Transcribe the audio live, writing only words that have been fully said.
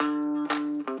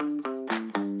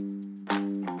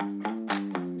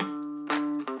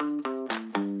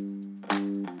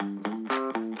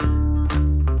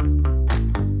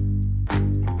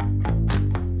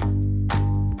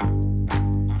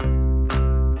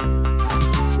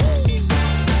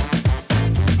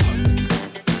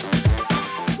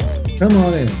Come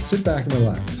on in, sit back and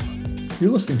relax.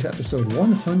 You're listening to episode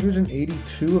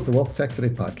 182 of the Wealth Tech Today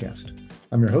podcast.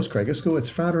 I'm your host, Craig Iskowitz,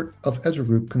 founder of Ezra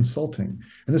Group Consulting.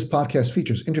 And this podcast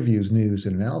features interviews, news,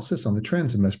 and analysis on the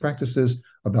trends and best practices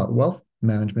about wealth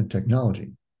management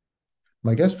technology.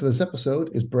 My guest for this episode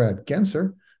is Brad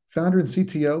Genser, founder and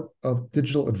CTO of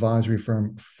digital advisory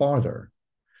firm Farther.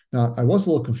 Now, I was a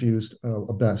little confused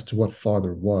as to what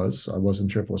Farther was. I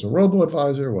wasn't sure if it was a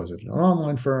robo-advisor, was it an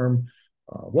online firm?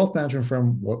 Wealth management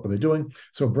firm, what were they doing?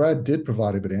 So Brad did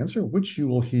provide a good answer, which you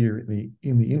will hear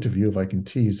in the interview if I can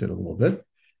tease it a little bit.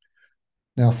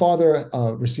 Now, Farther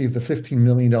received the $15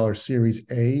 million Series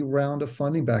A round of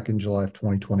funding back in July of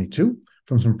 2022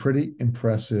 from some pretty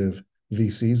impressive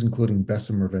VCs, including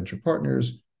Bessemer Venture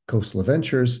Partners, Coastal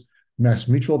Ventures, Mass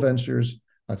Mutual Ventures,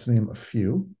 to name a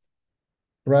few.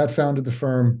 Brad founded the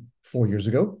firm 4 years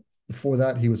ago. Before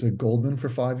that, he was at Goldman for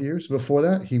 5 years. Before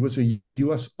that, he was a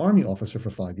U.S. Army officer for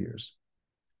 5 years.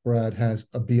 Brad has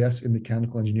a BS in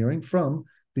mechanical engineering from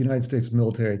the United States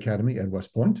Military Academy at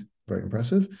West Point, very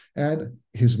impressive, and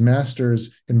his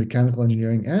master's in mechanical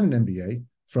engineering and an MBA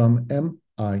from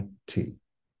MIT.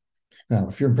 Now,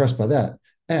 if you're impressed by that,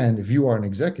 and if you are an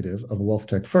executive of a wealth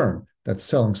tech firm that's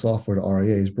selling software to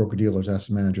RIAs, broker-dealers,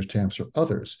 asset managers, TAMPs, or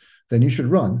others, then you should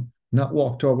run, not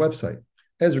walk, to our website,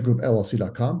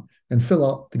 EzraGroupLLC.com, and fill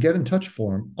out the Get in Touch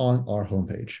form on our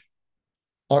homepage.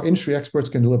 Our industry experts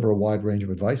can deliver a wide range of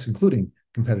advice, including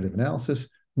competitive analysis,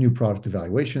 new product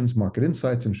evaluations, market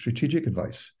insights, and strategic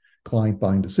advice, client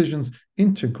buying decisions,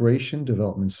 integration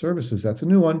development services, that's a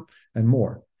new one, and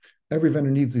more. Every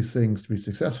vendor needs these things to be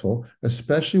successful,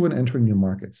 especially when entering new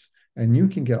markets. And you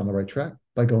can get on the right track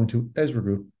by going to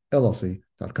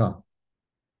EzraGroupLLC.com.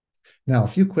 Now, a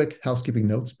few quick housekeeping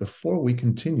notes before we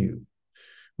continue.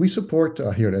 We support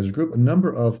here at Ezra Group a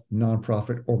number of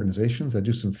nonprofit organizations that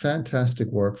do some fantastic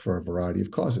work for a variety of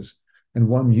causes. And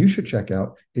one you should check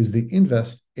out is the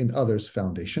Invest in Others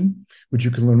Foundation, which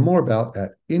you can learn more about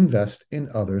at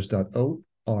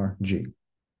investinothers.org.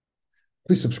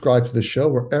 Please subscribe to the show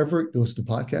wherever you listen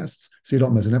to podcasts so you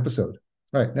don't miss an episode.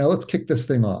 All right, now let's kick this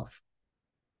thing off.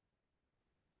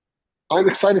 I'm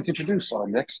excited to introduce our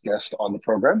next guest on the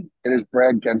program. It is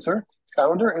Brad Genser,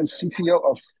 founder and CTO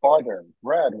of Farther.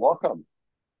 Brad, welcome.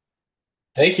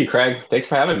 Thank you, Craig. Thanks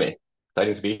for having me.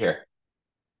 Excited to be here.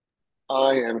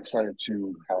 I am excited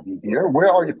to have you here. Where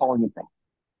are you calling in from?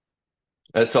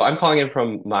 So I'm calling in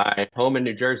from my home in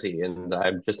New Jersey, and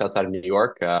I'm just outside of New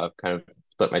York. Kind of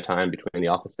split my time between the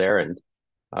office there and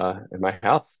in my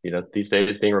house. You know, these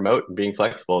days being remote and being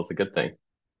flexible is a good thing.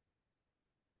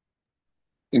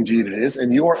 Indeed, it is.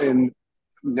 And you are in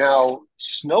now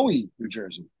snowy New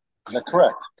Jersey. Is that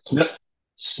correct?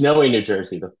 Snowy New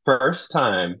Jersey, the first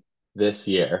time this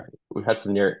year. We've had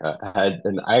some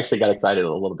and I actually got excited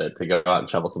a little bit to go out and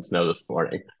shovel some snow this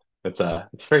morning. It's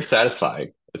very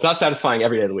satisfying. It's not satisfying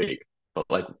every day of the week, but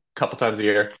like a couple times a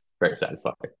year, very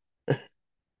satisfying. If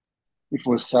it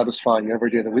was satisfying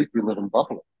every day of the week, we live in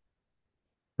Buffalo.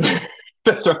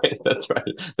 That's right. That's right.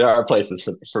 There are places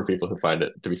for people who find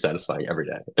it to be satisfying every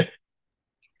day.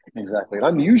 Exactly. And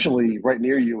I'm usually right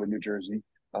near you in New Jersey,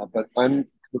 but the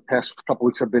past couple of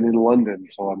weeks I've been in London,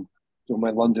 so I'm doing my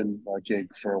London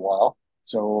gig for a while.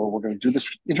 So we're going to do this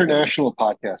international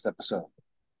podcast episode.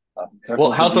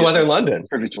 Well, how's the weather in London?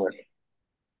 Privy to it.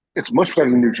 It's much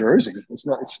better than New Jersey. It's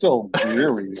not. It's still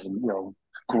dreary and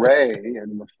gray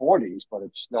and in the 40s, but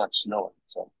it's not snowing.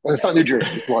 So, and it's not New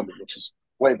Jersey. It's London, which is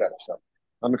way better. So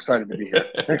I'm excited to be here.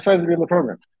 I'm excited to be on the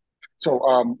program. So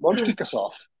why don't you kick us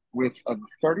off with a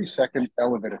 30-second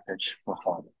elevator pitch for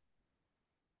Farther?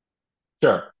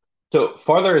 Sure. So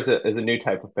Farther is a new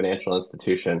type of financial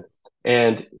institution.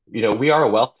 And, we are a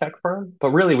wealth tech firm, but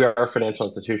really we are a financial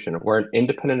institution. We're an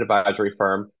independent advisory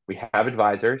firm. We have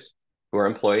advisors who are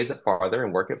employees at Farther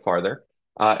and work at Farther.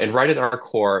 And right at our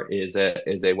core is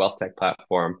a wealth tech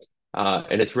platform.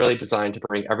 And it's really designed to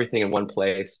bring everything in one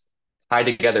place, tie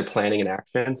together planning and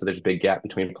action. So there's a big gap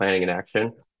between planning and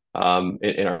action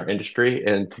in our industry,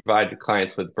 and provide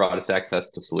clients with broadest access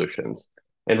to solutions.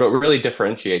 And what really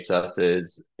differentiates us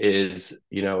is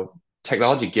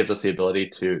technology gives us the ability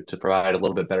to provide a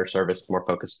little bit better service,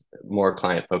 more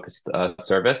client focused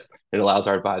service. It allows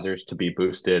our advisors to be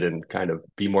boosted and kind of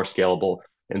be more scalable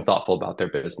and thoughtful about their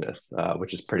business,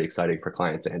 which is pretty exciting for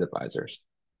clients and advisors.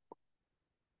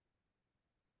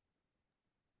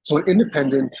 So an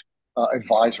independent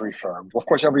advisory firm. Of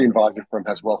course, every advisory firm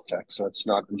has wealth tech, so it's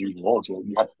not unusual.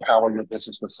 You have to power your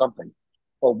business with something.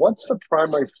 But what's the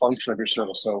primary function of your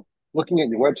service? So looking at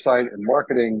your website and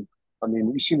marketing, I mean,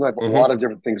 you seem to have a lot of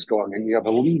different things going. And you have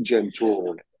a lead gen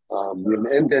tool, you have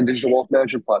an end-to-end digital wealth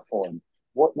management platform.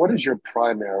 what is your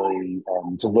primary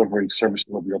service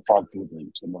delivery or product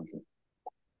delivery to the market?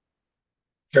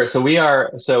 Sure.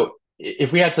 So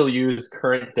if we had to use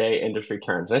current day industry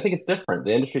terms, and I think it's different.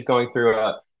 The industry is going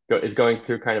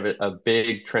through kind of a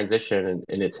big transition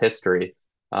in its history.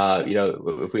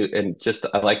 If we and just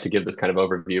I like to give this kind of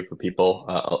overview for people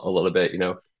a little bit,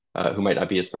 who might not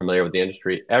be as familiar with the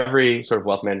industry. Every sort of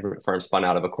wealth management firm spun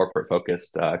out of a corporate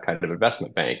focused kind of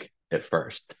investment bank at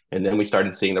first. And then we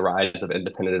started seeing the rise of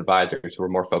independent advisors who were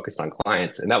more focused on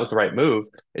clients. And that was the right move.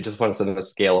 It just wasn't a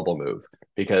scalable move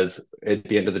because at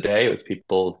the end of the day, it was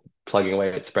people plugging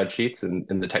away at spreadsheets and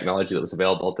the technology that was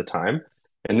available at the time.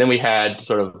 And then we had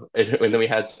sort of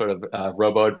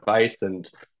robo advice and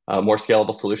more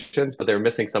scalable solutions, but they were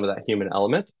missing some of that human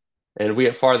element. And we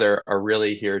at Farther are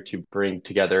really here to bring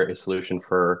together a solution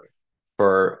for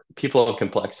people of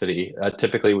complexity.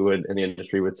 Typically, we would in the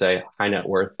industry would say high net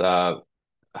worth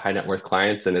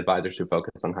clients and advisors who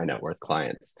focus on high net worth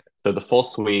clients. So the full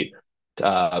suite,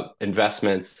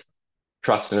 investments,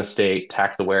 trust and estate,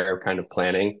 tax aware kind of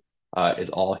planning is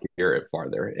all here at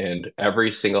Farther. And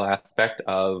every single aspect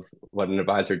of what an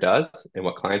advisor does and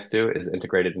what clients do is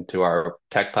integrated into our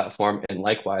tech platform. And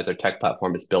likewise, our tech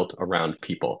platform is built around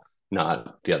people,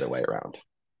 not the other way around.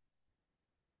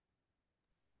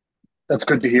 That's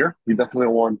good to hear. You definitely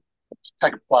want a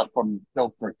tech platform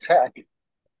built for tech.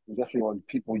 You definitely want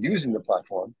people using the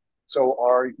platform. So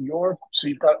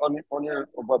you've got on your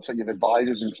website you have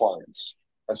advisors and clients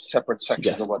as separate sections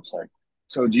of Yes. the website.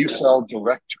 So do you sell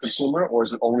direct to consumer or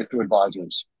is it only through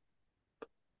advisors?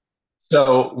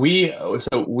 So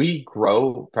we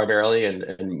grow primarily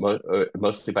and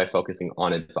mostly by focusing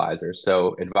on advisors.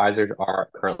 So advisors are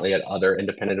currently at other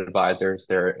independent advisors.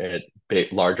 They're at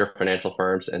larger financial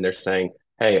firms, and they're saying,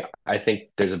 "Hey, I think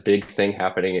there's a big thing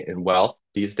happening in wealth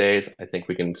these days. I think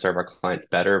we can serve our clients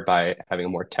better by having a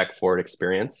more tech forward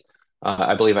experience.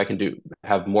 I believe I can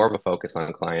have more of a focus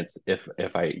on clients if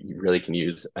I really can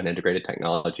use an integrated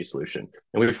technology solution,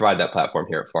 and we provide that platform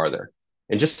here at Farther."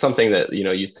 And just something that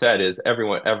you said is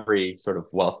every sort of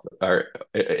wealth or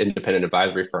independent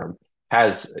advisory firm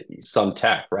has some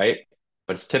tech, right?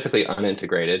 But it's typically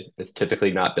unintegrated. It's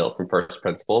typically not built from first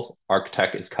principles. Our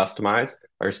tech is customized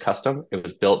or is custom. It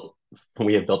was built.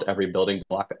 We have built every building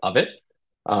block of it,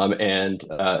 and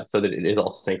so that it is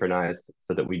all synchronized,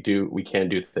 so that we can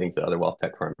do things that other wealth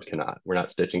tech firms cannot. We're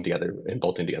not stitching together and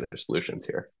bolting together solutions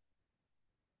here.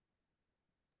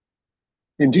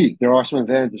 Indeed, there are some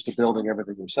advantages to building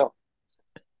everything yourself.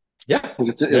 Yeah,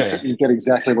 Because yeah. you get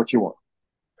exactly what you want.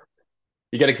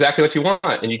 You get exactly what you want,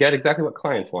 and you get exactly what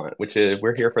clients want, which is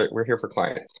we're here for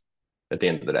clients at the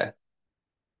end of the day.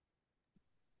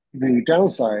 The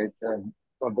downside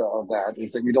of that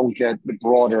is that you don't get the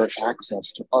broader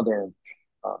access to other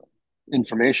uh,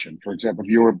 information. For example,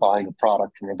 if you were buying a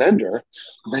product from a vendor,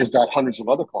 they've got hundreds of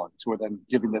other clients who are then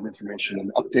giving them information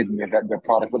and updating their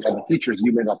product with other features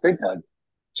you may not think had.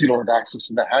 So you don't have access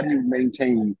to that. How do you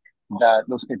maintain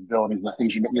those capabilities, the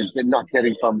things you're not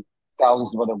getting from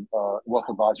thousands of other wealth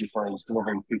advisory firms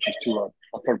delivering features to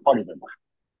a third party vendor?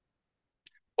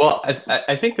 Well,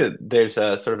 I think that there's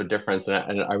a sort of a difference,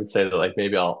 and I would say that like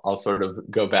maybe I'll sort of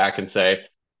go back and say,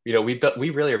 we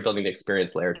really are building the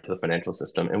experience layer to the financial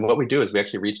system, and what we do is we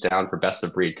actually reach down for best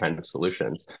of breed kind of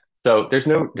solutions. So there's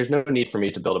no need for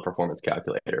me to build a performance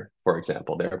calculator, for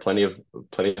example. There are plenty of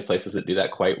places that do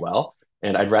that quite well,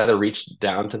 and I'd rather reach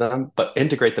down to them, but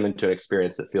integrate them into an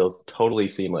experience that feels totally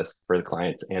seamless for the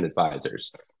clients and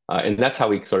advisors, and that's how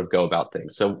we sort of go about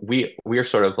things. So we are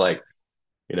sort of like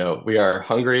we are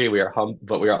hungry,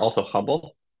 but we are also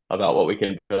humble about what we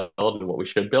can build and what we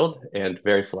should build, and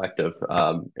very selective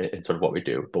in sort of what we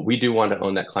do. But we do want to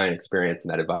own that client experience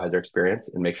and that advisor experience,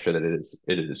 and make sure that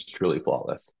it is truly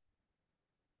flawless.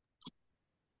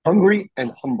 Hungry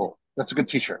and humble. That's a good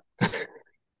t-shirt.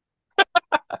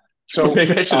 So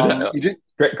Maybe I should. you did,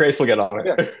 Grace will get on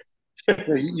yeah. it.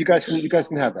 Yeah, you guys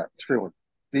can have that. It's a free one.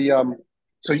 The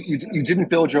so you didn't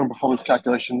build your own performance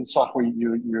calculation software.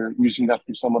 You're using that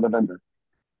from some other vendor.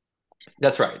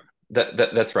 That's right.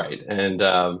 That's right. And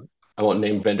I won't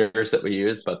name vendors that we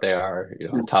use, but they are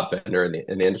a top vendor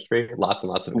in the industry. Lots and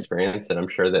lots of experience, and I'm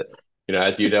sure that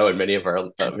as you know, and many of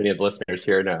the listeners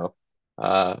here know.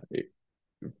 Uh,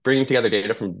 Bringing together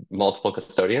data from multiple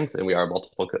custodians, and we are a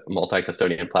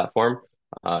multi-custodian platform,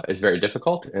 is very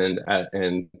difficult, and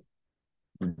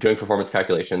doing performance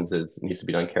calculations needs to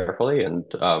be done carefully, and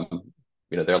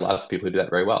there are lots of people who do that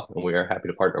very well, and we are happy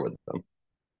to partner with them.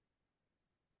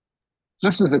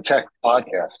 This is a tech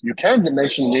podcast. You can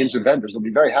mention the names of vendors. They'll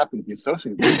be very happy to be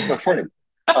associated with you. But funny.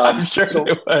 I'm sure So,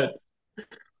 they would.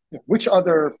 which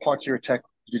other parts of your tech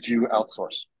did you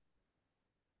outsource?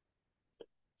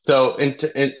 So,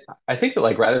 I think that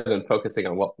like rather than focusing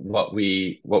on what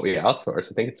we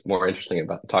outsource, I think it's more interesting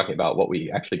about talking about what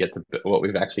we've actually get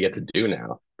to do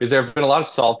now, because there have been a lot of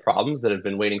solved problems that have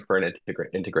been waiting for an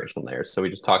integration layer. So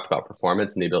we just talked about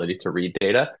performance and the ability to read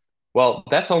data. Well,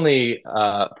 that's only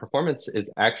performance is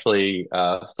actually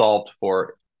solved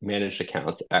for managed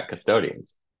accounts at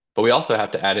custodians. But we also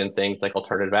have to add in things like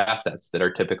alternative assets that are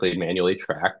typically manually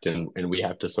tracked, and we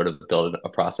have to sort of build a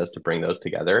process to bring those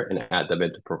together and add them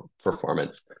into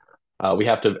performance. We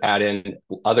have to add in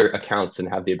other accounts and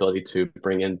have the ability to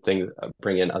bring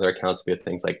in other accounts via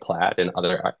things like Plaid and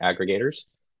other aggregators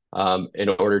in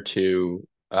order to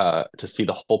see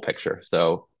the whole picture.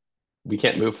 So we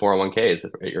can't move 401ks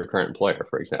at your current employer,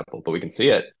 for example, but we can see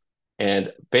it.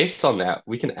 And based on that,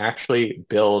 we can actually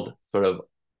build sort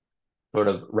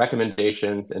of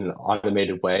recommendations in an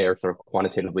automated way or sort of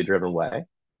quantitatively driven way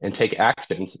and take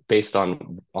actions based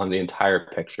on the entire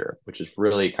picture, which is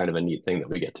really kind of a neat thing that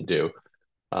we get to do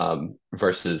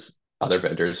versus other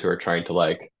vendors who are trying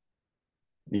to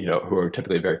who are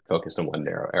typically very focused on one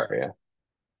narrow area.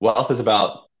 Wealth is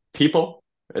about people,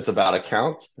 it's about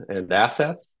accounts and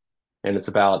assets, and it's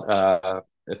about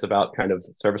kind of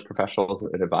service professionals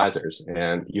and advisors,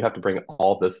 and you have to bring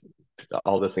all those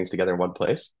things together in one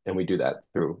place, and we do that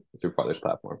through Farther's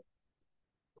platform.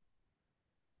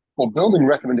 Well, building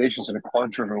recommendations in a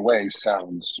quantitative way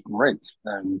sounds great.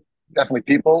 And definitely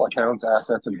people, accounts,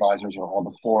 assets, advisors are all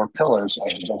the four pillars of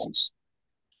the business.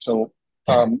 So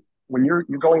when you're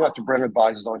going out to bring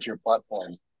advisors onto your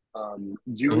platform,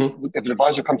 if an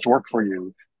advisor comes to work for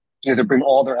you, do they bring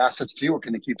all their assets to you, or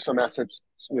can they keep some assets,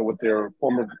 with their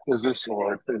former business,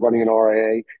 or if they're running an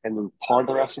RIA and then part of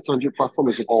their assets onto your platform?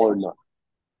 Is it all or none?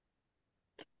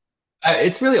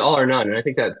 It's really all or none, and I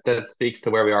think that speaks to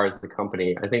where we are as a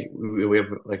company. I think we have,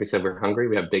 like I said, we're hungry.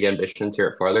 We have big ambitions here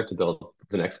at Farther to build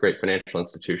the next great financial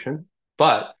institution.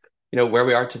 But where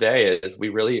we are today is we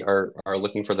really are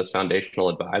looking for those foundational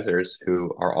advisors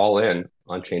who are all in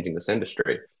on changing this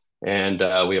industry, and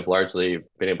we have largely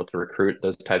been able to recruit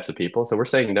those types of people. So we're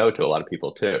saying no to a lot of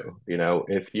people too.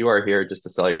 If you are here just to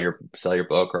sell your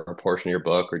book or a portion of your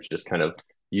book, or just kind of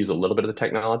use a little bit of the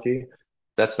technology,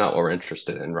 that's not what we're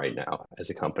interested in right now as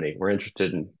a company. We're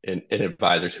interested in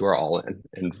advisors who are all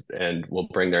in and will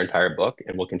bring their entire book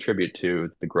and will contribute to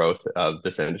the growth of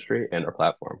this industry and our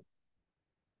platform.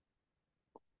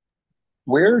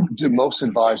 Where do most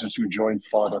advisors who join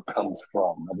Farther come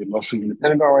from? Are they mostly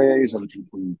independent RIAs? Are they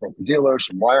from broker dealers,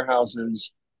 from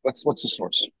wirehouses? What's the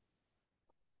source?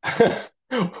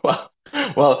 well,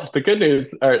 well, the good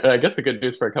news, or I guess the good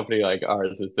news for a company like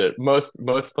ours, is that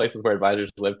most places where advisors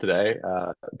live today,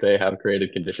 they have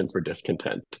created conditions for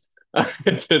discontent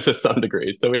to some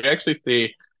degree. So we actually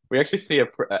see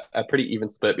a pretty even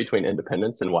split between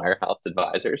independents and wirehouse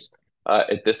advisors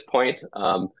at this point.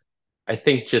 I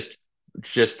think just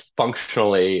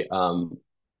functionally,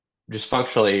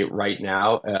 right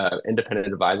now, independent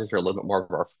advisors are a little bit more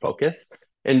of our focus.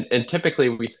 And typically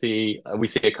we see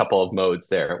a couple of modes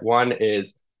there. One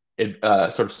is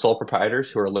sort of sole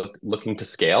proprietors who are looking to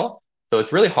scale. So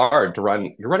it's really hard to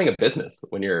run. You're running a business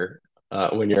when you're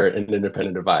an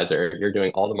independent advisor. You're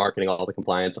doing all the marketing, all the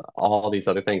compliance, all these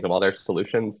other things of all their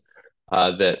solutions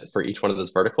that for each one of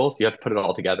those verticals, you have to put it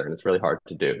all together, and it's really hard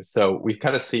to do. So we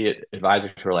kind of see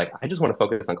advisors who are like, I just want to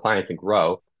focus on clients and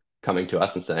grow, coming to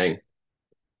us and saying,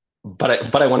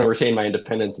 but I want to retain my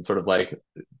independence and sort of like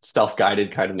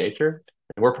self-guided kind of nature.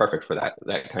 And we're perfect for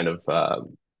that kind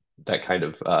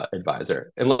of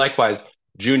advisor. And likewise,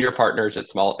 junior partners at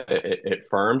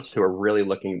firms who are really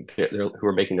who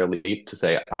are making their leap to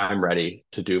say, I'm ready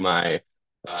to do my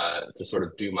to sort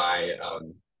of do my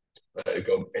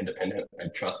go independent. I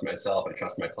trust myself. I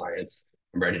trust my clients.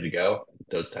 I'm ready to go.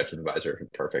 Those types of advisors are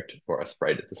perfect for us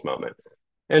right at this moment.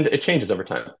 And it changes over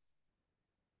time.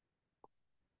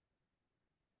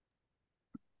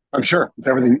 I'm sure if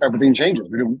everything changes,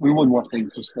 we wouldn't want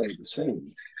things to stay the same.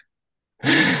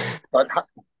 But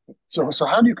so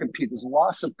how do you compete? There's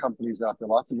lots of companies out there,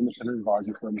 lots of independent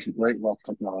advisory firms with great wealth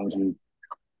technology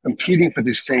competing for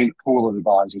the same pool of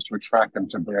advisors to attract them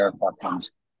to their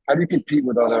platforms. How do you compete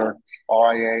with other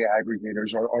RIA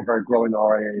aggregators or very growing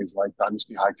RIAs like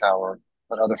Dynasty Hightower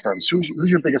and other firms? Who's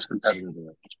your biggest competitor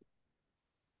there?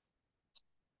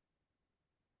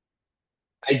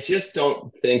 I just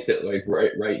don't think that like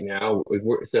right now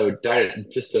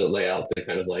just to lay out the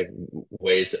kind of like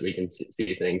ways that we can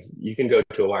see things. You can go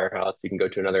to a wirehouse, you can go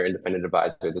to another independent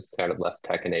advisor that's kind of less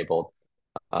tech enabled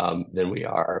than we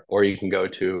are, or you can go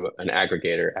to an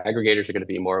aggregator. Aggregators are going to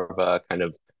be more of a kind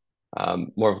of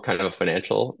a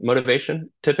financial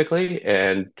motivation typically,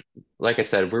 and like I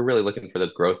said, we're really looking for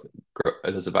those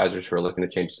advisors who are looking to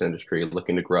change this industry,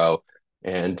 looking to grow,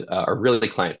 and are really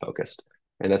client focused.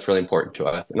 And that's really important to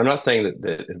us. And I'm not saying that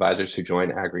the advisors who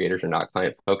join aggregators are not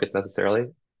client focused necessarily.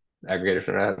 Aggregators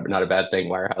are not a bad thing.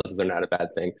 Wirehouses are not a bad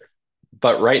thing.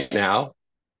 But right now,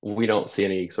 we don't see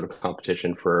any sort of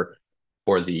competition for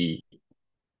the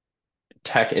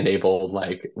tech-enabled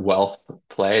like wealth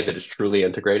play that is truly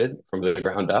integrated from the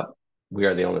ground up. We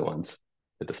are the only ones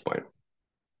at this point.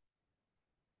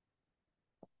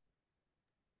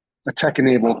 A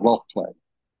tech-enabled wealth play.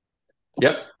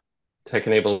 Yep,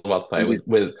 tech-enabled wealth play Indeed.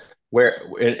 with where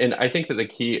and I think that the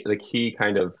key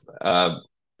kind of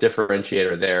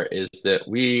differentiator there is that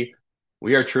we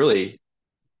are truly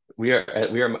we are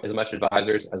as much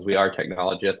advisors as we are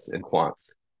technologists and quants.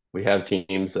 We have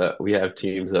teams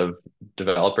of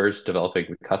developers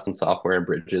developing custom software and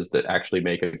bridges that actually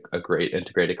make a great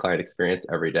integrated client experience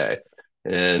every day.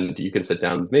 And you can sit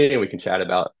down with me and we can chat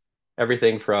about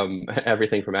everything from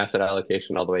asset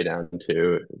allocation all the way down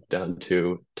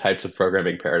to types of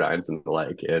programming paradigms and the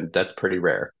like. And that's pretty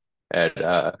rare at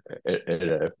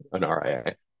an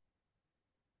RIA.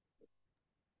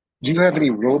 Do you have any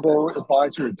robo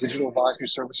advisor or digital advisory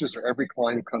services, or every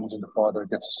client who comes into Farther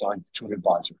gets assigned to an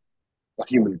advisor, a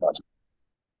human advisor?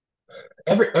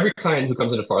 Every client who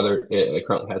comes into Farther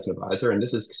currently has an advisor, and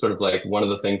this is sort of like one of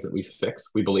the things that we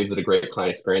fix. We believe that a great client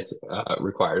experience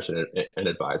requires an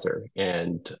advisor,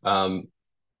 and I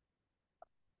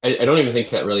don't even think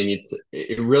that really needs to.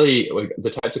 It really like the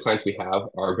types of clients we have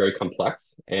are very complex,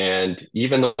 and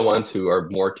even the ones who are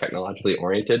more technologically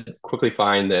oriented quickly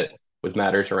find that with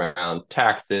matters around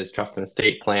taxes, trust and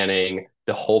estate planning,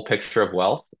 the whole picture of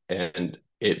wealth, and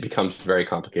it becomes very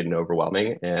complicated and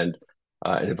overwhelming. And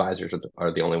advisors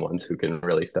are the only ones who can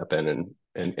really step in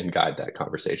and guide that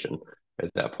conversation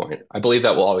at that point. I believe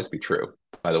that will always be true.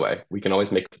 By the way, we can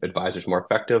always make advisors more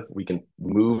effective. We can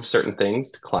move certain things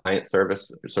to client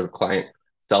service, sort of client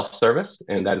self-service,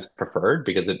 and that is preferred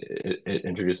because it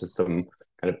introduces some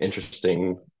kind of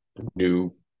interesting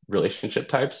new relationship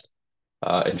types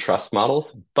and trust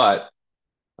models.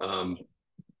 Um,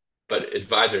 but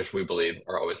advisors, we believe,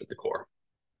 are always at the core.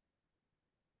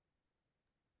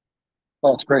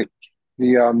 Oh, that's great.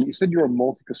 You said you're a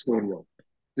multi-custodial.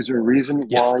 Is there a reason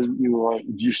Yes. why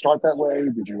did you start that way?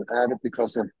 Did you add it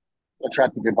because of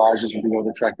attracting advisors and being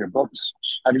able to track their books?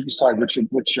 How do you decide which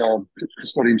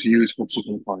custodian to use for a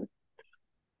particular client?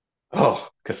 Oh,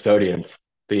 custodians,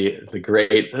 the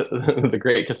great the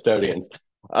great custodians.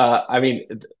 I mean,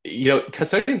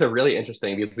 custodians are really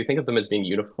interesting because we think of them as being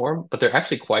uniform, but they're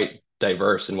actually quite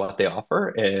diverse in what they offer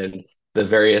and the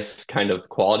various kind of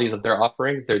qualities of their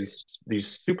offerings. They're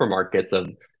these supermarkets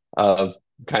of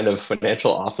kind of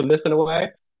financial awesomeness in a way.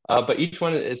 But each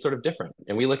one is sort of different,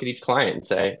 and we look at each client and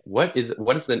say, what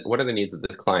are the needs of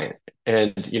this client?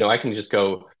 And I can just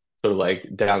go sort of like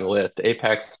down the list.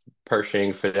 Apex,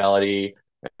 Pershing, Fidelity,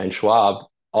 and Schwab,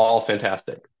 all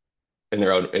fantastic in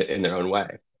their own way.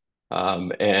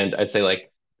 And I'd say like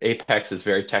Apex is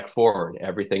very tech forward.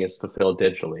 Everything is fulfilled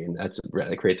digitally, and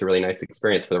that creates a really nice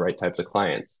experience for the right types of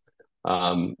clients.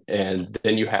 And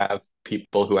then you have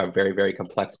people who have very, very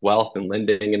complex wealth and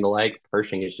lending and the like.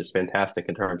 Pershing is just fantastic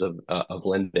in terms of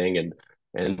lending,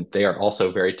 and they are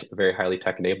also very, very highly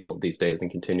tech enabled these days and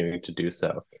continuing to do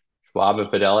so. Schwab and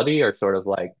Fidelity are sort of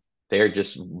like they're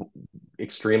just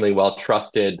extremely well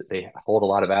trusted. They hold a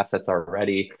lot of assets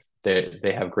already.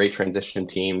 They have great transition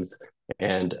teams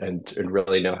and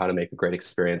really know how to make a great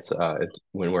experience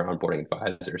when we're onboarding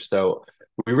advisors. So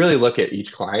we really look at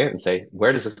each client and say,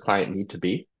 where does this client need to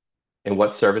be, and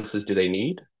what services do they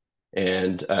need,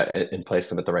 and place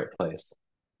them at the right place.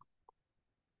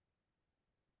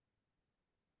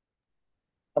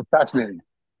 That's fascinating.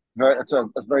 That's a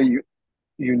very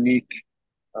unique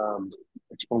um,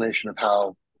 explanation of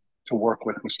how to work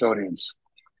with custodians.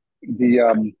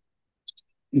 The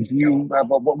Do you have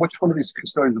which one of these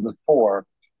custodians of the four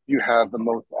do you have the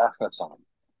most assets on?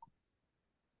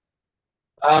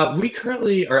 We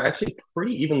currently are actually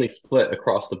pretty evenly split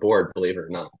across the board, believe it or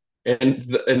not.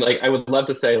 And like I would love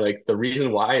to say like the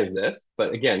reason why is this,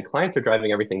 but again, clients are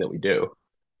driving everything that we do.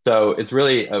 So it's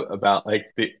really about like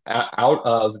the out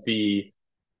of the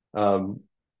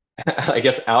I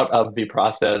guess out of the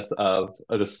process of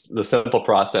the simple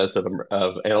process of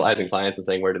analyzing clients and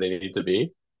saying where do they need to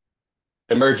be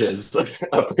emerges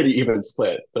a pretty even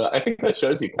split. So I think that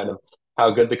shows you kind of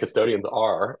how good the custodians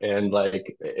are and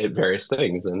like at various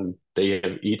things, and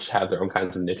each have their own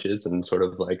kinds of niches and sort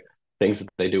of like things that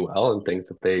they do well and things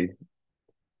that they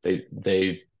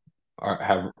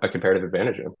have a comparative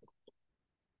advantage in.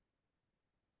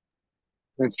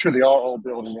 it's true they are all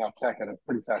building out tech at a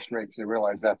pretty fast rate because they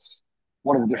realize that's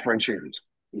one of the differentiators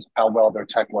is how well their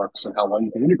tech works and how well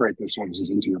you can integrate those services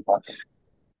into your platform.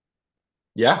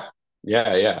 Yeah,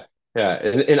 yeah.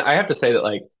 And I have to say that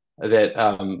like that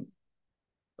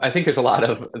I think there's a lot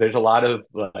of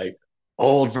like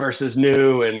old versus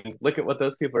new and look at what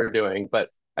those people are doing. But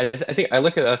I think I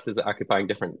look at us as occupying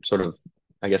different sort of,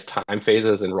 I guess, time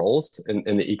phases and roles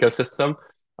in the ecosystem.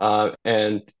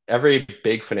 And every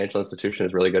big financial institution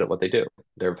is really good at what they do.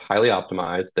 They're highly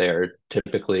optimized. They're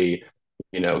typically,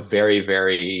 very,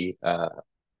 very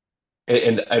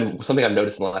and something I've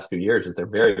noticed in the last few years is they're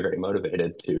very, very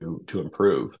motivated to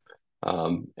improve,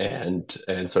 and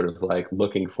sort of like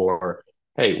looking for,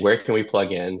 hey, where can we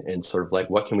plug in, and sort of like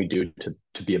what can we do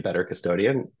to be a better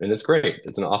custodian? And it's great.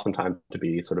 It's an awesome time to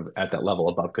be sort of at that level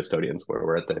above custodians, where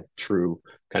we're at the true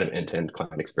kind of end-to-end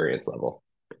client experience level.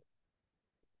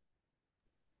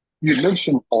 You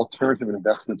mentioned alternative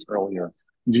investments earlier.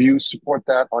 Do you support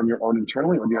that on your own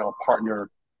internally, or do you have a partner,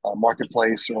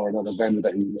 marketplace, or another vendor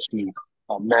that you use to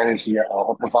manage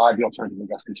or provide the alternative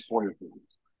investments for your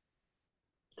clients?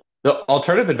 The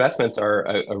alternative investments are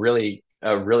a really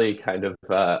kind of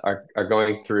are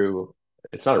going through.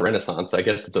 It's not a renaissance. I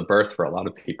guess it's a birth for a lot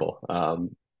of people,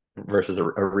 versus a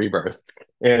rebirth.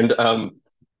 And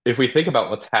if we think about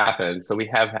what's happened, so we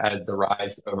have had the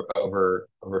rise over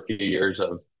a few years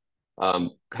of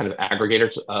kind of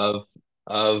aggregators of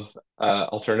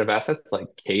alternative assets like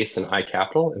Case and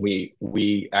iCapital, and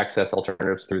we access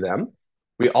alternatives through them.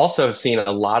 We also have seen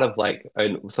a lot of like,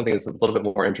 and something that's a little bit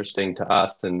more interesting to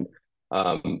us and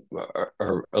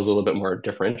or a little bit more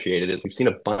differentiated is we've seen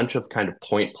a bunch of kind of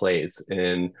point plays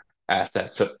in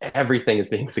assets. So everything is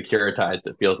being securitized,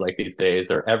 it feels like these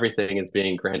days, or everything is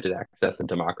being granted access and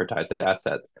democratized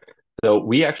assets. So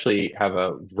we actually have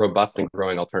a robust and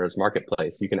growing alternatives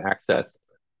marketplace. You can access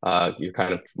your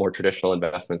kind of more traditional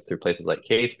investments through places like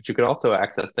Case, but you can also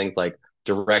access things like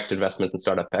direct investments and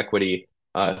startup equity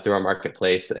through our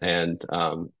marketplace. And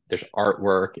there's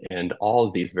artwork and all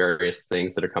of these various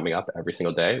things that are coming up every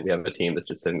single day. We have a team that's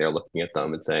just sitting there looking at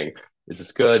them and saying, is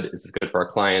this good? Is this good for our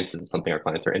clients? Is this something our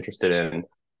clients are interested in?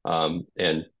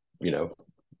 And,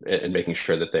 and making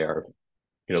sure that they are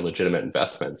legitimate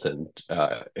investments. And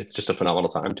it's just a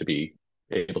phenomenal time to be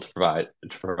able to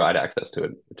provide access to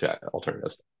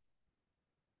alternatives.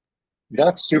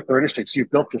 That's super interesting. So you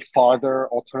built the Farther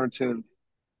alternative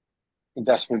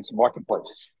investments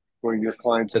marketplace where your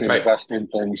clients That's can right. invest in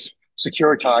things,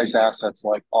 securitized assets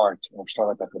like art or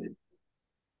startup equity.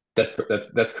 That's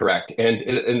correct,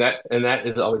 and that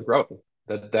is always growing.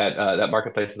 That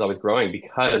marketplace is always growing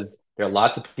because there are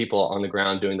lots of people on the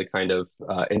ground doing the kind of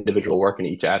individual work in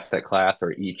each asset class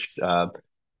or each kind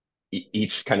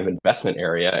of investment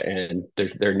area, and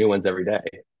there are new ones every day,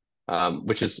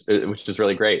 which is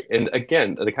really great. And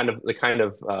again, the kind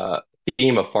of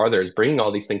theme of Farther is bringing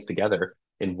all these things together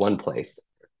in one place,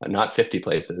 not 50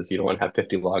 places. You don't want to have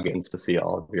 50 logins to see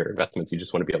all of your investments. You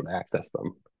just want to be able to access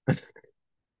them.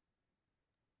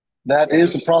 That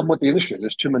is the problem with the industry.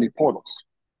 There's too many portals.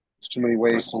 There's too many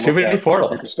ways to Too look many at your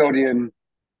portals. custodian.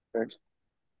 Right?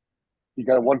 You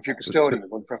got one for your custodian,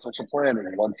 one for financial planning,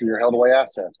 one for your held away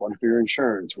assets, one for your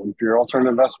insurance, one for your alternative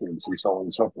investments, and so on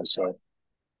and so forth. So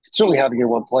certainly having it in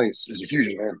one place is a huge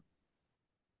advantage.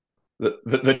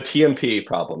 The TMP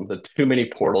problem, the too many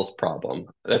portals problem.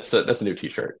 That's a new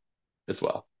T-shirt as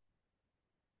well.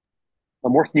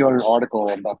 I'm working on an article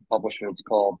I'm about to publish it. It's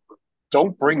called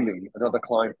 "Don't Bring Me Another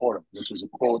Client Portal," which is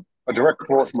a direct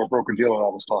quote from a broker dealer I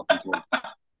was talking to.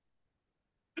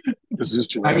 This is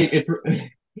too I many. mean,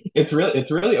 it's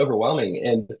really overwhelming,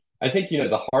 and I think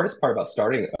the hardest part about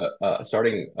starting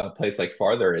a place like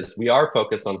Farther is we are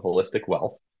focused on holistic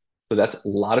wealth, so that's a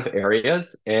lot of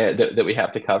areas that we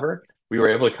have to cover. We were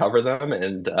able to cover them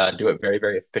and do it very,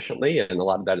 very efficiently, and a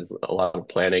lot of that is a lot of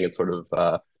planning and sort of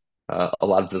a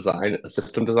lot of design,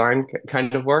 system design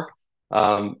kind of work.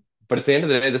 But at the end of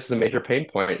the day, this is a major pain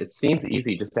point. It seems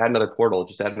easy, just add another portal,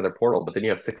 just add another portal, but then you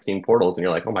have 16 portals, and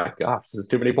you're like, oh my gosh, this is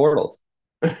too many portals.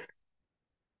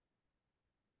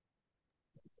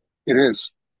 It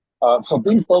is. So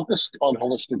being focused on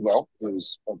holistic wealth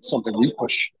is something we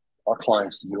push our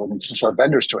clients to do and push our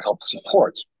vendors to help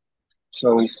support.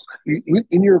 So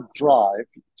in your drive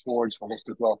towards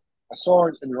holistic wealth, I saw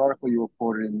in an article you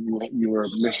reported, and you were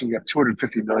mentioning you have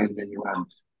 250 million in AUM.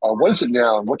 What is it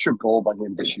now, and what's your goal by the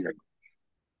end of this year?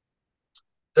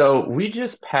 So we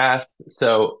just passed.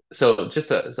 So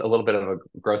just a little bit of a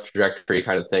growth trajectory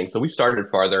kind of thing. So we started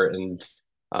Farther, and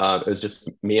it was just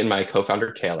me and my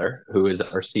co-founder Taylor, who is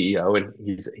our CEO, and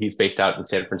he's based out in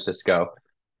San Francisco.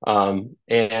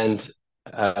 And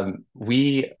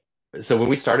we so when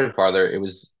we started Farther, it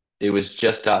was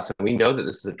just us, and we know that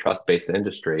this is a trust-based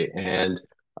industry. And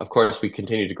of course, we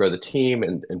continue to grow the team,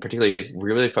 and particularly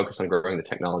we really focus on growing the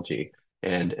technology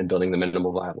and building the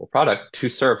minimal viable product to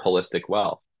serve holistic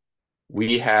wealth.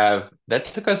 That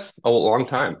took us a long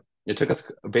time. It took us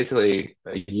basically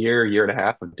a year and a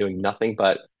half of doing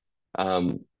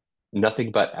um,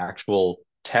 nothing but actual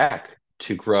tech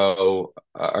to grow,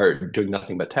 or doing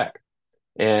nothing but tech.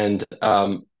 And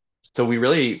so we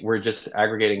really were just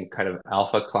aggregating kind of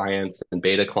alpha clients and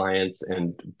beta clients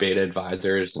and beta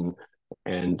advisors and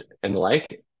the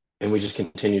like, and we just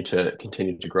continue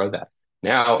to grow that.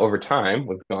 Now over time,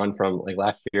 we've gone from like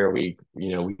last year, we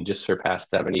just surpassed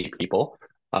 70 people,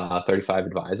 35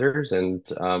 advisors, and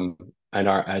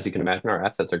our as you can imagine, our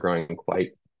assets are growing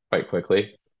quite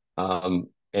quickly.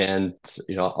 And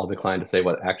I'll decline to say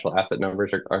what actual asset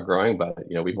numbers are growing, but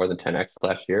we more than 10x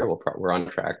last year. We're on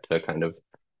track to kind of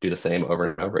do the same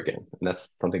over and over again. And that's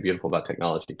something beautiful about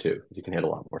technology too, is you can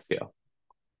handle a lot more scale.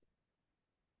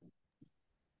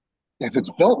 If it's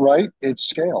built right, it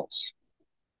scales.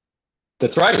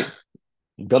 That's right.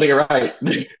 Building it right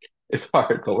is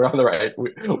hard, but we're on the right.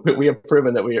 We have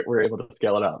proven that we're able to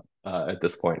scale it up at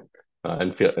this point,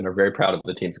 and are very proud of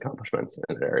the team's accomplishments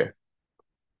in that area.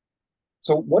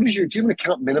 So, do you have an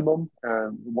account minimum?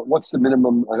 What's the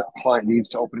minimum a client needs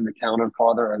to open an account on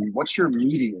Father, and what's your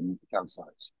median account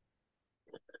size?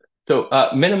 So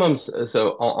minimums.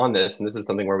 So on this, and this is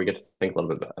something where we get to think a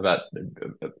little bit about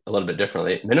a little bit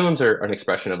differently. Minimums are an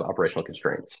expression of operational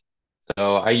constraints.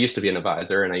 So I used to be an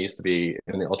advisor, and I used to be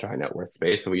in the ultra high net worth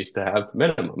space, and we used to have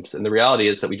minimums. And the reality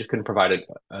is that we just couldn't provide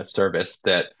a service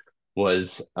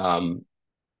was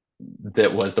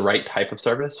that was the right type of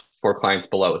service for clients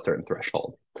below a certain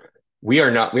threshold. We are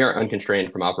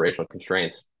unconstrained from operational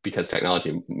constraints because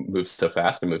technology moves so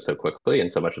fast and moves so quickly,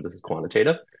 and so much of this is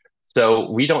quantitative.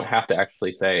 So we don't have to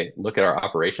actually say, look at our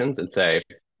operations and say,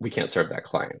 we can't serve that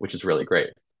client, which is really great.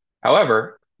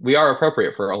 However, we are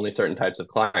appropriate for only certain types of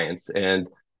clients. And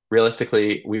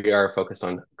realistically, we are focused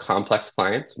on complex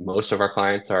clients. Most of our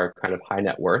clients are kind of high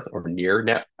net worth or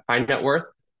high net worth.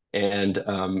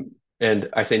 And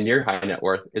I say near high net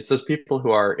worth, it's those people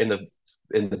who are in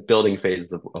the building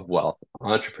phases of wealth,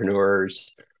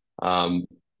 entrepreneurs,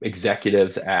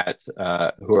 executives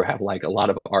who have like a lot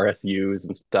of RSUs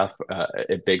and stuff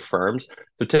at big firms.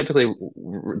 So typically,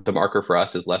 the marker for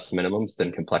us is less minimums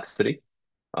than complexity,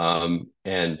 and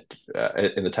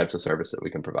in the types of service that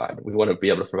we can provide. We want to be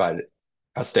able to provide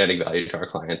outstanding value to our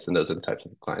clients, and those are the types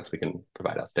of clients we can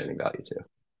provide outstanding value to.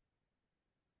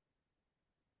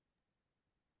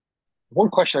 One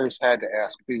question I just had to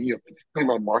ask, putting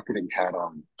my marketing hat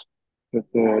on,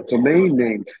 the domain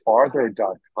name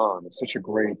farther.com is such a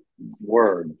great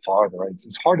word, farther. Right?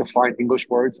 It's hard to find English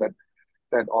words that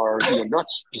are not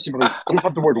specifically don't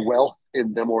have the word wealth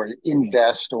in them or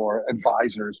invest or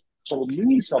advisors. So it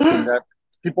means something that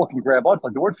people can grab onto.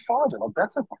 Like the word father, like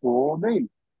that's a cool name.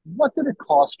 What did it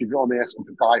cost you, if you want me asking,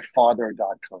 to buy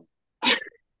father.com?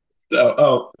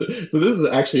 So this is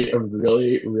actually a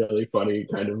really, really funny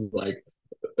kind of like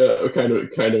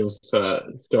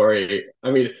story.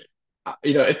 I mean, at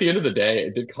the end of the day,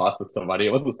 it did cost us some money.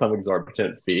 It wasn't some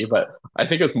exorbitant fee, but I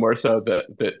think it's more so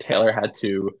that Taylor had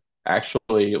to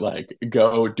actually like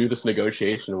go do this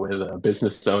negotiation with a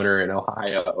business owner in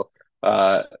Ohio,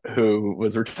 who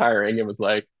was retiring and was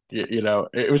like,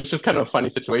 it was just kind of a funny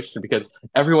situation because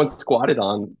everyone squatted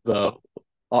on real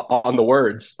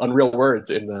words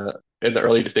in the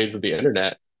early stages of the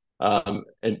internet, and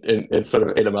sort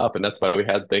of ate them up. And that's why we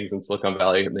had things in Silicon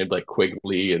Valley named like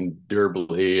Quigley and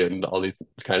Durably and all these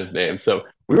kind of names. So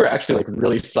we were actually like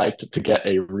really psyched to get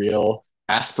a real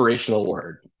aspirational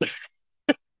word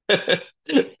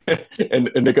and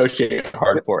negotiate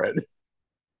hard for it.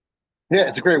 Yeah,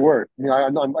 it's a great word. I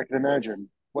can imagine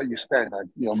what you spent.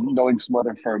 Knowing some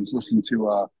other firms, listen to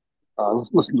a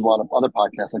lot of other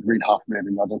podcasts like Reid Hoffman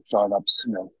and other startups.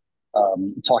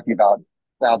 Talking about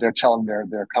how they're telling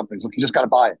their companies, look, you just got to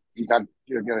buy it.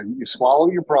 You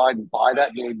swallow your pride and buy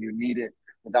that name. You need it.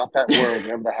 Without that word,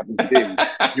 whatever that happens to be,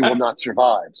 you will not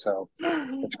survive. So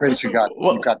it's great that you got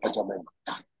that domain.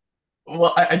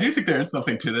 Well, I do think there is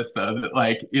something to this though, that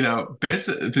like,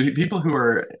 people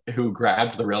who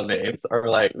grabbed the real names are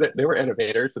like they were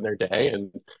innovators in their day, and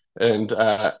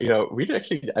we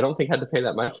actually I don't think had to pay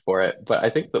that much for it, but I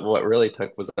think that what really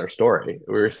took was our story.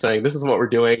 We were saying this is what we're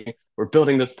doing, we're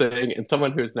building this thing, and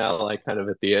someone who's now like kind of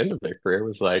at the end of their career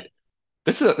was like,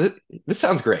 this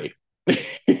sounds great.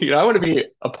 I want to be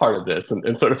a part of this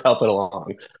and sort of help it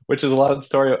along, which is a lot of the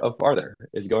story of Farther,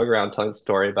 is going around telling the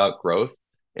story about growth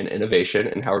and innovation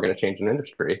and how we're going to change an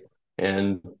industry.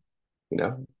 And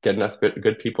get enough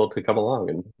good people to come along,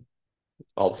 and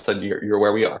all of a sudden you're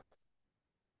where we are.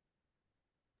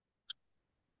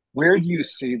 Where do you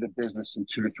see the business in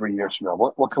 2 to 3 years from now?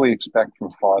 What can we expect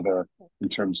from Father in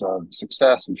terms of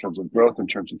success, in terms of growth, in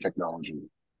terms of technology?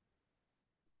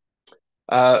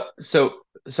 So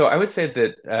I would say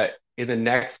that in the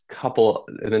next couple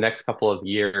of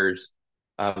years,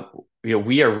 uh,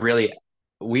 we are really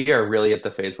at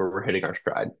the phase where we're hitting our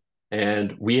stride,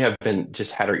 and we have been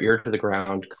just had our ear to the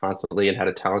ground constantly and had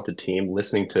a talented team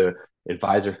listening to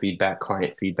advisor feedback,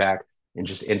 client feedback, and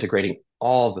just integrating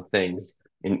all the things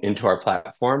into our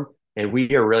platform. And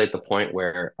we are really at the point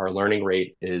where our learning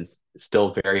rate is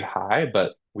still very high,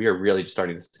 but we are really just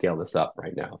starting to scale this up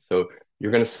right now. So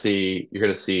you're going to see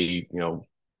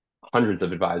hundreds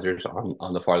of advisors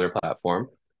on the Farther platform,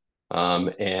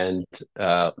 and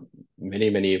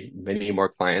many more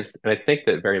clients. And I think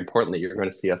that very importantly, you're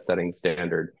going to see us setting the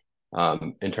standard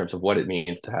in terms of what it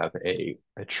means to have a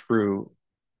true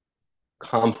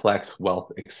complex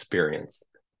wealth experience.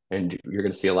 And you're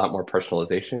going to see a lot more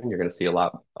personalization. You're going to see a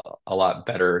lot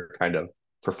better kind of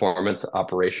performance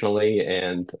operationally,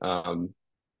 and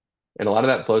a lot of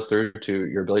that flows through to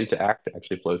your ability to act,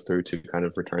 actually flows through to kind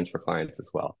of returns for clients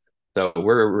as well. So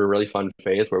we're a really fun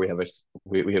phase where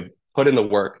we have put in the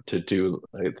work to do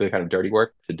the kind of dirty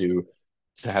work to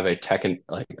have a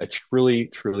truly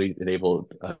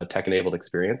enabled tech enabled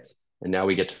experience, and now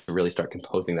we get to really start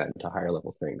composing that into higher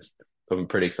level things. So I'm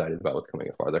pretty excited about what's coming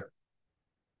farther.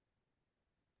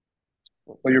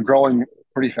 Well, you're growing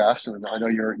pretty fast, and I know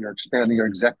you're expanding. Your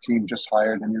exec team just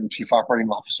hired a new chief operating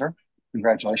officer.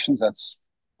 Congratulations, that's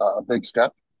a big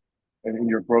step in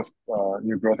your growth.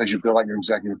 Your growth as you build out your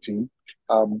executive team.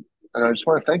 And I just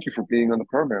want to thank you for being on the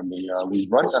program. We're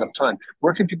running out of time.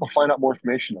 Where can people find out more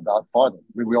information about Farther?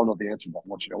 We all know the answer, but I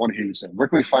want to hear you say, where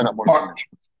can we find out more information?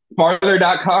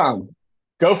 Farther.com.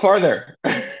 Go farther.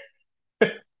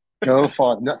 Go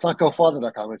Farther. No, it's not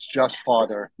GoFarther.com. It's just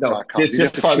Farther.com. No,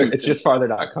 just Farther. It's just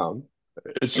Farther.com.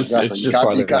 Exactly. It's just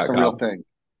Farther.com. You got the real thing.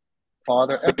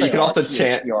 Farther. You can also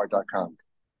chant. FARTHER.com.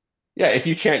 Yeah, if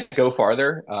you chant "Go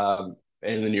Farther"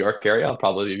 in the New York area, I'll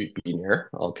probably be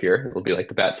near. I'll appear. It'll be like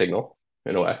the bat signal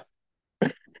in a way.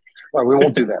 Well, we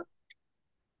won't do that.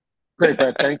 Great,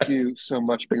 Brad. Thank you so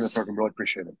much for being on the program. Really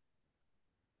appreciate it.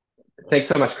 Thanks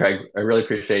so much, Craig. I really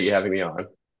appreciate you having me on.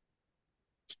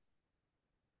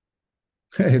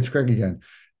 Hey, it's Craig again.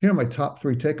 Here are my top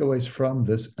 3 takeaways from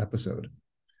this episode.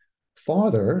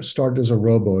 Farther started as a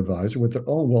robo-advisor with their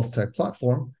own wealth tech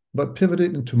platform, but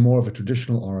pivoted into more of a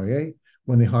traditional RIA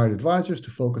when they hired advisors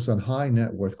to focus on high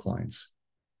net worth clients.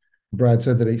 Brad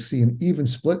said that they see an even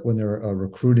split when they're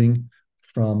recruiting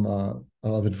of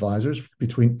advisors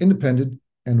between independent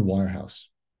and wirehouse.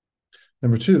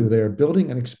 Number 2, they are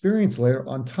building an experience layer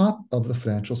on top of the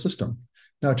financial system.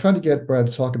 Now, I tried to get Brad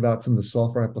to talk about some of the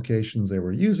software applications they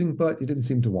were using, but he didn't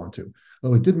seem to want to,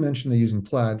 although he did mention they're using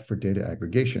Plaid for data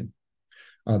aggregation.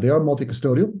 They are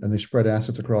multi-custodial, and they spread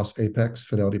assets across Apex,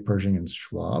 Fidelity, Pershing, and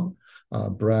Schwab.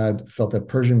 Brad felt that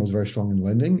Pershing was very strong in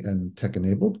lending and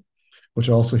tech-enabled, which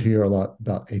I also hear a lot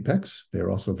about Apex. They're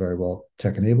also very well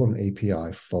tech-enabled and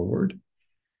API forward.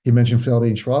 He mentioned Fidelity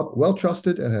and Schwab,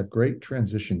 well-trusted and have great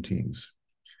transition teams.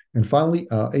 And finally,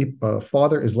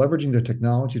 Father is leveraging their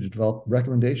technology to develop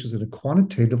recommendations in a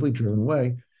quantitatively driven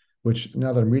way, which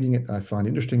now that I'm reading it, I find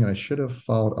interesting, and I should have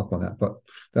followed up on that, but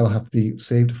that'll have to be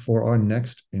saved for our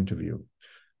next interview.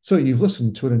 So you've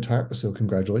listened to an entire episode.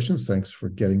 Congratulations. Thanks for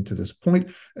getting to this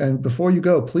point. And before you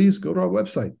go, please go to our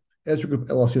website,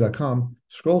 EzraGroupLLC.com,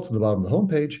 scroll to the bottom of the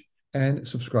homepage, and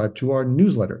subscribe to our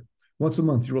newsletter. Once a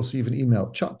month, you'll receive an email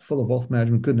chock full of wealth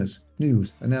management goodness,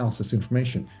 news, analysis,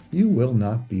 information. You will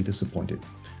not be disappointed.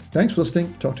 Thanks for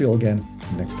listening. Talk to you all again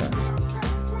next time.